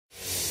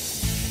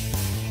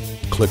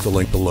click the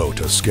link below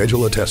to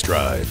schedule a test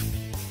drive.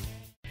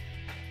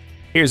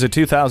 Here's a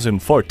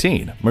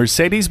 2014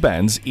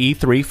 Mercedes-Benz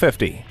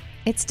E350.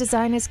 Its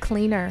design is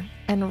cleaner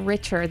and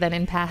richer than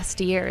in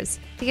past years.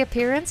 The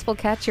appearance will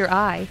catch your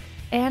eye,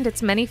 and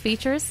its many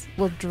features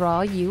will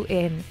draw you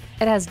in.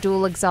 It has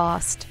dual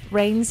exhaust,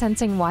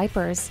 rain-sensing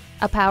wipers,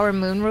 a power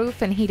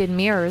moonroof and heated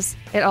mirrors.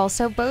 It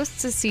also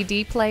boasts a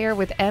CD player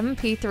with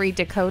MP3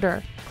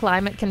 decoder,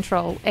 climate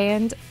control,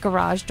 and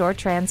garage door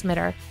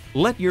transmitter.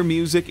 Let your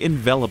music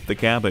envelop the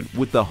cabin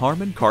with the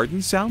Harman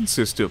Kardon sound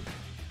system.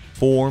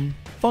 Form,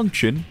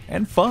 function,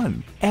 and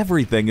fun.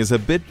 Everything is a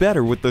bit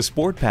better with the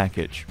Sport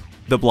Package.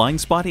 The blind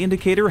spot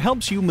indicator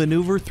helps you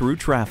maneuver through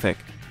traffic.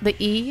 The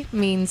E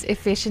means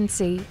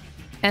efficiency,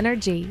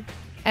 energy,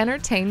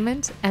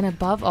 entertainment, and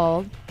above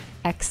all,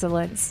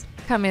 excellence.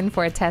 Come in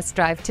for a test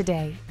drive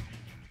today.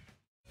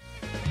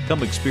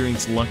 Come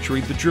experience luxury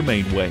the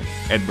Germain way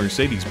at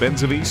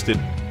Mercedes-Benz of Easton,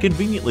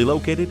 conveniently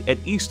located at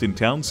Easton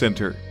Town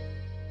Center.